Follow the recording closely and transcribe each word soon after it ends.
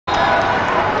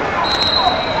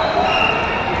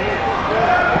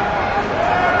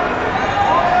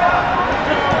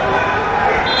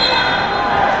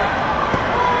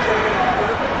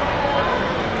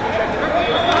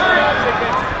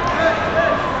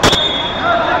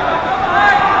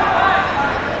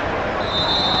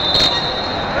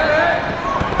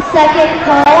Second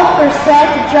call for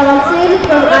Seth Johnson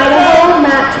from Idaho,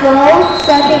 mat 12.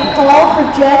 Second call for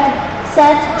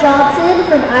Seth Johnson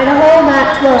from Idaho,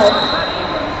 mat 12.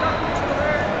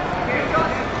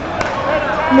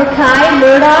 Makai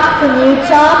Murdoch from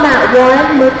Utah, mat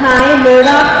 1. Makai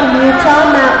Murdoch from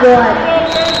Utah, mat 1.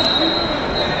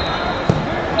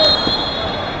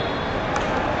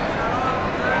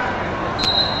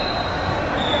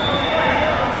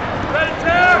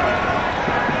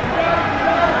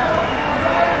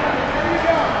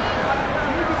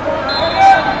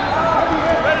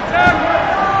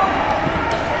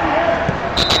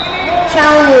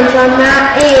 Challenge on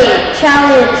mat 8.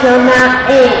 Challenge on mat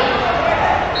 8.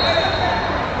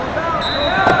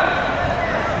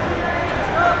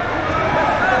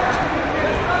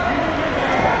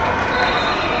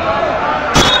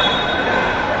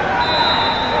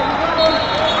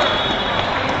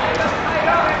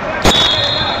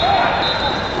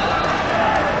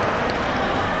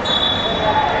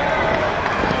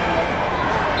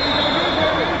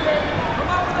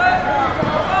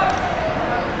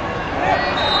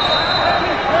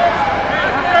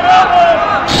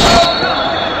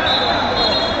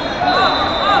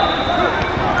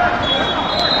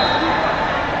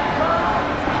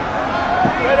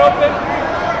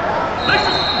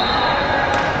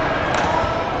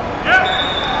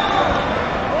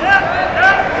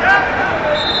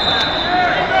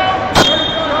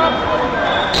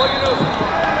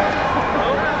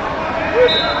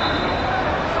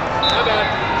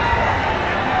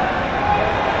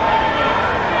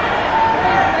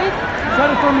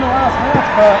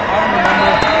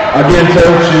 Again,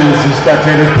 coaches and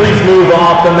spectators, please move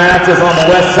off the mats as on the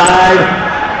west side.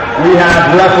 We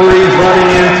have referees running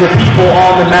into people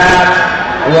on the mat.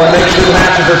 We want to make sure the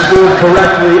matches are scored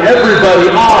correctly.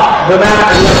 Everybody off the mat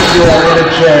unless you are in a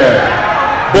chair.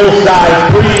 Both sides,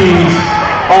 please,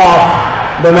 off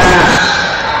the mat.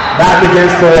 Back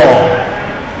against the wall.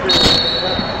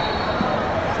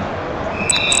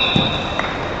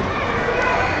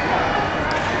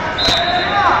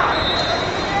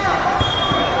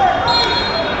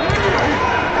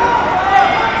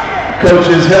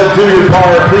 Coaches, help do your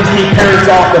part. Please keep parents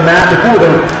off the mat. Before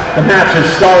the matches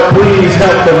start, please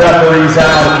help the referees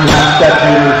out. If you have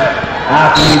spectators,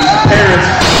 athletes, parents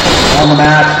on the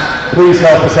mat, please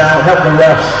help us out. Help the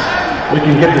refs. We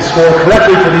can get the score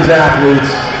correctly for these athletes.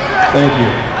 Thank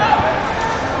you.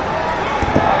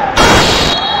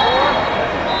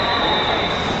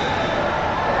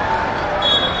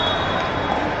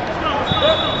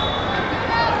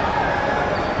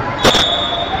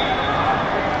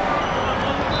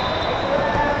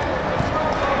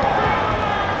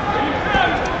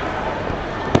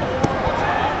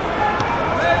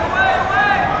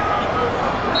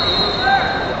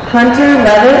 Hunter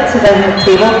Levitt to the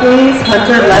table, please.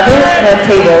 Hunter Levitt to the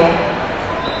table.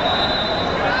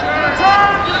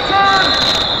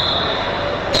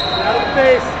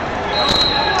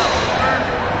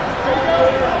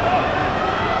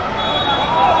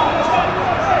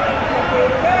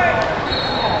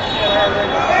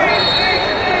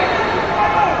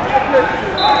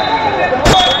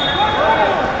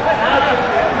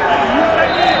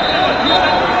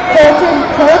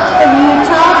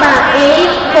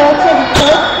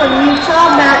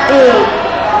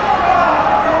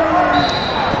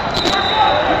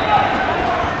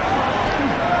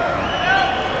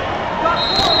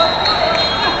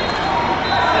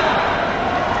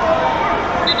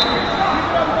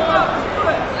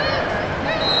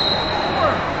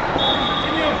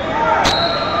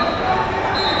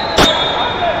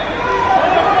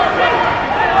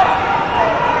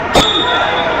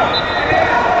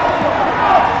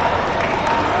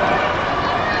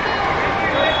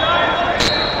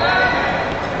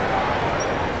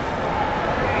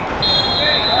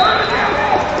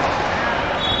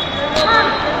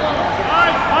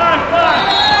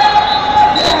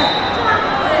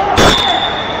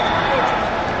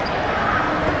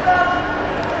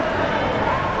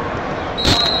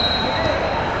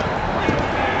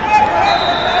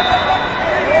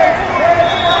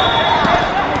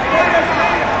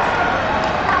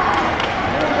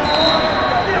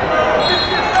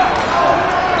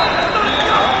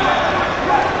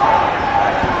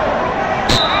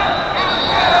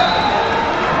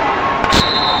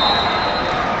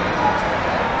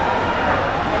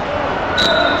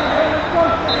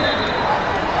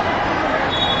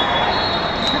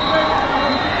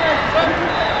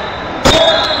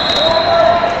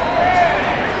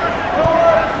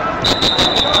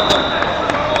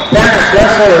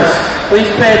 Wrestlers,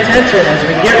 please pay attention as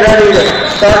we get ready to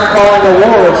start calling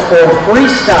awards for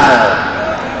freestyle.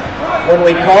 When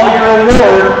we call your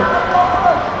award,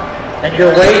 and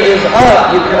your weight is up,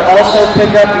 you can also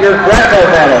pick up your Greco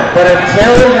medal. But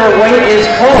until your weight is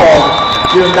called,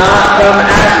 do not come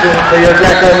asking for your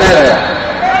Greco medal.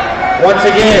 Once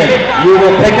again, you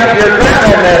will pick up your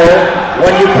Greco medal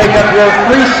when you pick up your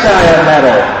freestyle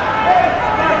medal.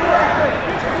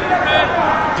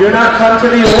 Do not come to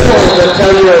the awards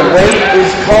until your weight is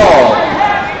called.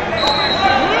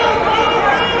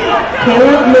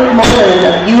 Caleb McMullen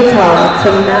of Utah to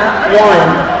mat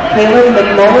 1. Caleb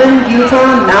McMullen,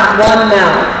 Utah, mat 1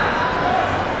 now.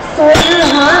 Sawyer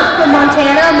Hunt from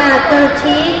Montana, mat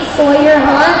 13. Sawyer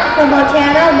Hunt from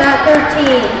Montana, mat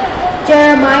 13.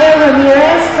 Jeremiah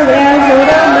Ramirez from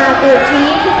Arizona, mat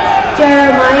 13.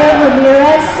 Jeremiah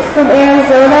Ramirez from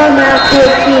Arizona, mat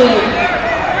 13.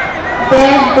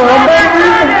 Ben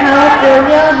Baumberger from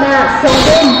California, mat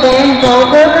 7. Ben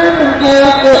Baumberger from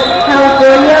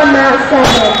California, mat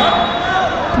 7.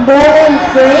 Nolan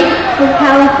Frank from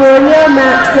California,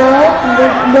 mat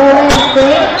 12. Nolan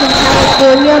Frank from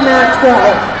California, mat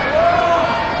 12.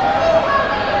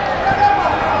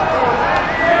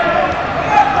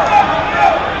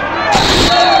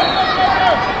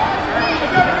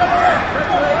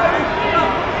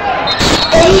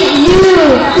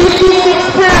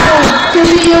 To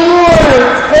the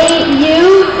awards. 8U,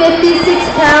 56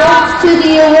 pounds to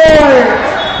the awards.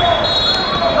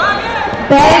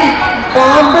 Ben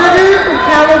Baumberger from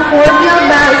California,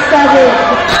 mat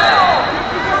 7.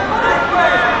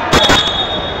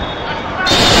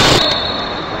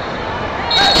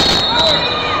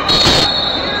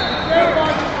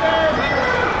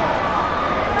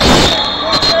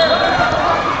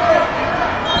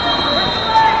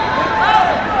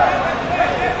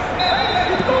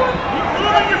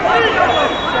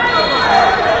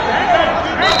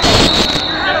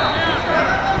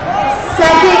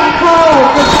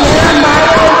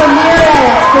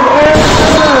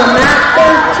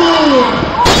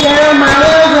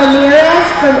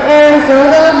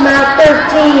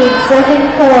 Second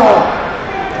call.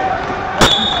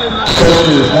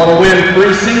 Coaches want to win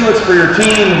free singlets for your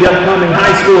team the upcoming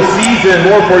high school season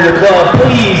or for your club.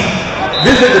 Please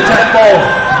visit the Tech Ball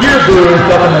gear booth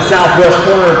up in the southwest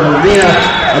corner of the arena.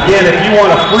 Again, if you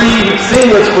want a free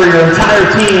singlets for your entire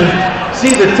team,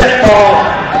 see the Tech Ball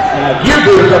gear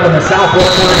booth up in the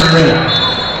southwest corner of the arena.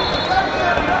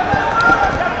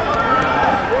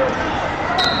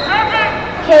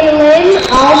 Kaylin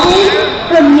Allman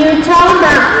from Utah,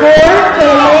 mat 4.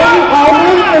 Kaylin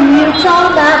Allman from Utah,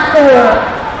 mat 4.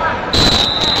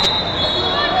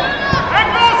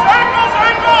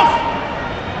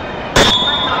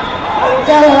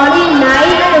 Delani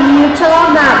Knight from Utah,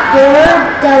 mat 4.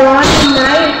 Delani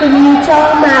Knight from Utah,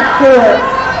 mat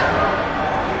 4.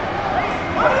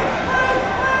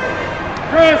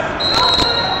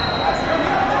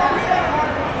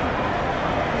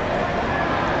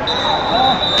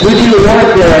 To the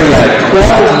awards area,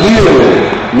 12U,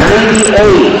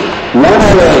 98,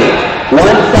 108,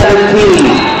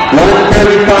 117,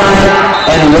 135,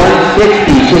 and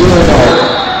 160 to the awards.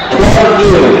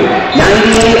 12U,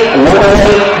 98,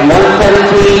 108,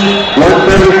 117,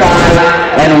 135,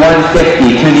 and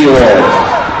 160 to the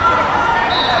awards.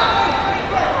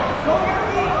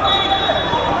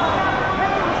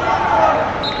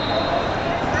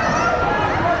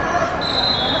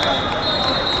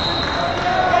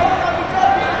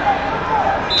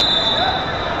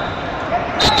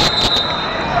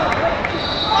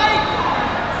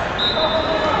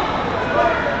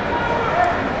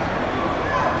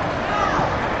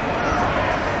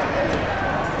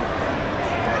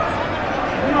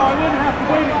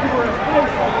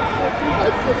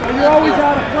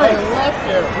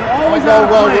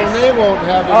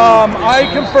 I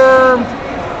confirmed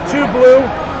 2 blue.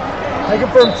 I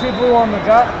confirmed 2 blue on the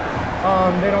gut.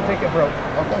 They don't think it broke.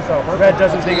 Okay. So red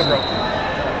doesn't think it broke.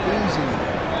 Easy.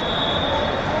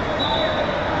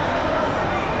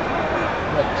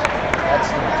 That's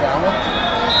the challenge.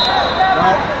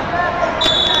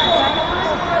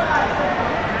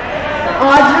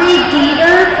 Audrey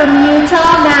Dieter from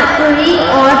Utah, mat 3.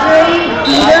 Audrey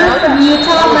Dieter from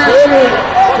Utah, mat 3.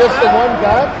 Just the one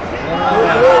gut?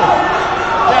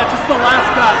 Yeah, just the last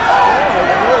cut.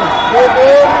 Good.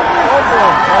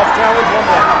 Last challenge,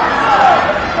 1 more.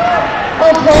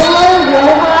 Apollo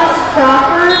Rojas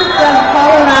Crawford from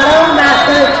Colorado, mat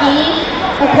 13.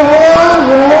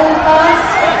 Apollo Rojas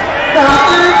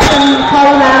Crawford from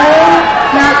Colorado,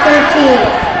 mat 13.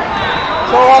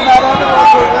 So on that other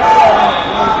one,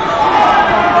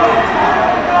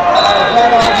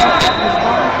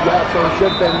 yeah, so it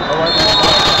should have been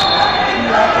 11.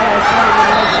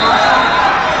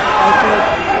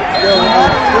 Still,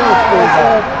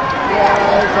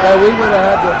 So we would have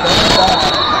had to back back.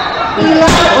 Eli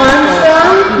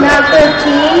Armstrong, mat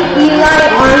 13. Eli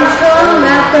Armstrong,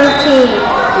 mat 13.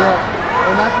 Yeah,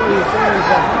 and that's what he was saying is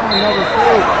that another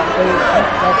state,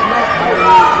 that's not how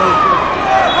they should.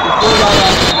 Before that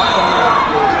happened,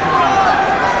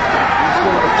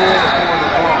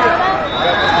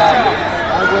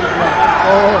 I would have went,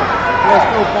 oh, let's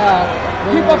go back.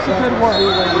 Keep up the good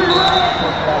work.